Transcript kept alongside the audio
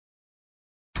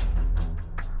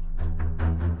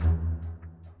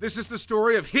This is the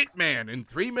story of Hitman in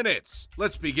 3 minutes.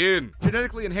 Let's begin.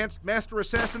 Genetically enhanced master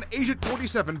assassin Agent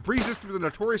 47 breezes through the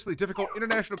notoriously difficult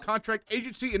International Contract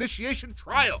Agency initiation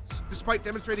trials. Despite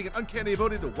demonstrating an uncanny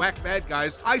ability to whack bad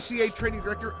guys, ICA training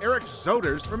director Eric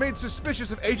Zoders remains suspicious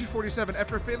of Agent 47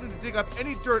 after failing to dig up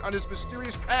any dirt on his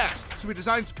mysterious past, so he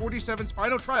designs 47's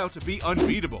final trial to be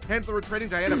unbeatable. Handler in training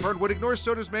Diana Burnwood ignores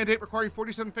Zoders' mandate requiring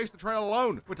 47 face the trial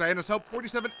alone. With Diana's help,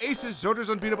 47 aces Zoders'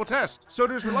 unbeatable test.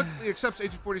 Zoders reluctantly accepts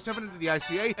Agent 47 into the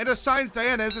ICA and assigns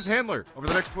Diana as his handler. Over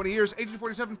the next 20 years, Agent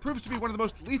 47 proves to be one of the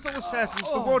most lethal assassins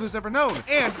the world has ever known,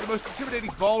 and the most intimidating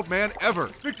bald man ever.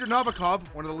 Viktor Novikov,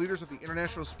 one of the leaders of the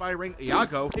international spy ring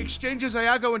Iago, exchanges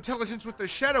Iago intelligence with the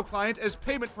Shadow Client as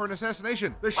payment for an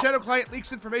assassination. The Shadow Client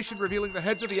leaks information revealing the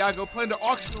heads of Iago plan to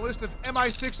auction a list of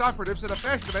MI6 operatives at a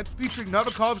fashion event featuring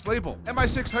Novikov's label.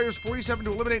 MI6 hires 47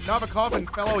 to eliminate Novikov and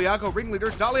fellow Iago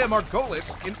ringleader Dalia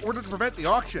Margolis in order to prevent the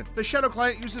auction. The Shadow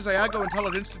Client uses Iago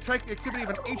intelligence to track the activity of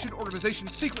an ancient organization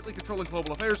secretly controlling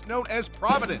global affairs known as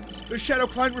Providence. The Shadow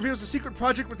Client reveals a secret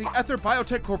project with the Ether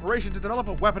Biotech Corporation to develop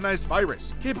a weaponized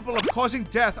virus capable of causing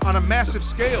death on a massive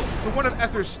scale to one of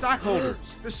Ether's stockholders.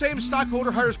 The same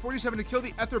stockholder hires 47 to kill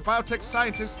the Ether Biotech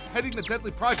scientists heading the deadly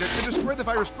project and destroy the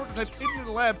virus prototype hidden in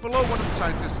the lab below one of the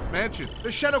scientists' mansions.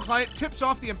 The Shadow Client tips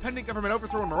off the impending government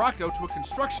overthrow in Morocco to a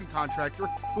construction contractor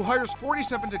who hires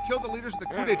 47 to kill the leaders of the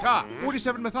coup d'etat.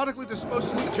 47 methodically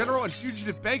disposes of the general and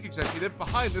fugitive bank executive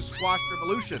behind this squashed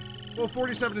revolution. While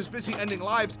 47 is busy ending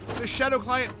lives, the Shadow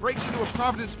Client breaks into a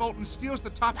Providence vault and steals the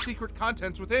top secret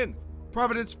contents within.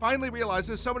 Providence finally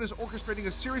realizes someone is orchestrating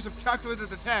a series of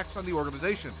calculated attacks on the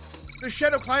organization. The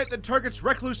Shadow Client then targets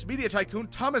recluse media tycoon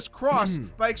Thomas Cross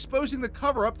by exposing the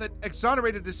cover-up that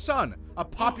exonerated his son, a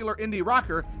popular indie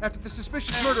rocker, after the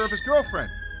suspicious murder of his girlfriend.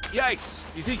 Yikes!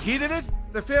 You think he did it?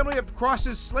 The family of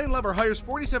Cross's slain lover hires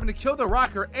 47 to kill the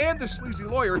rocker and the sleazy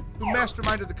lawyer who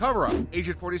masterminded the cover-up.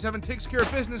 Agent 47 takes care of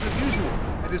business as usual.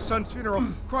 At his son's funeral,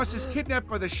 Cross is kidnapped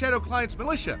by the Shadow Client's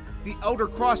militia. The elder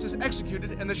Cross is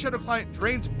executed, and the Shadow Client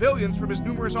drains billions from his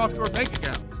numerous offshore bank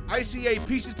accounts. ICA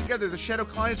pieces together the Shadow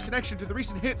Client's connection to the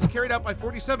recent hits carried out by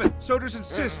 47. Zoders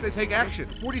insists they take action.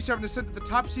 47 is sent to the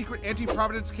top-secret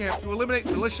anti-Providence camp to eliminate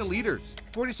militia leaders.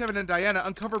 47 and Diana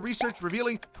uncover research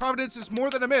revealing Providence is more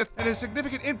than a myth and has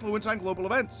significant influence on global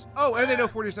events. Oh, and they know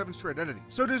 47's true identity.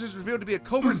 Zoders is revealed to be a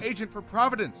covert agent for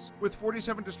Providence. With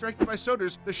 47 distracted by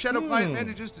Zoders, the Shadow Client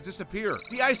manages to disappear.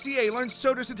 The ICA learns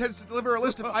Zoders intends to deliver a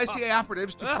list of ICA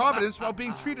operatives to Providence while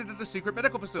being treated at a secret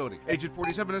medical facility. Agent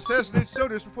 47 assassinates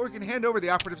Zoders before he can hand over the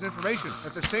operatives' information.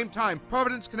 At the same time,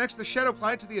 Providence connects the Shadow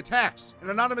Client to the attacks.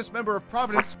 An anonymous member of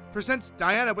Providence presents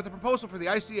Diana with a proposal for the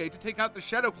ICA to take out the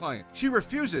Shadow Client. She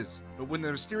refuses, but when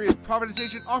the mysterious Providence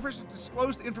agent offers to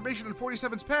disclose the information on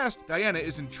 47's past, Diana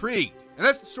is intrigued. And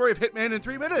that's the story of Hitman in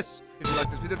 3 minutes. If you like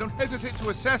this video, don't hesitate to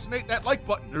assassinate that like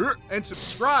button and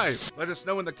subscribe. Let us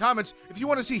know in the comments if you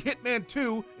want to see Hitman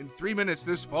 2 in 3 minutes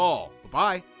this fall.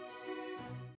 Bye-bye.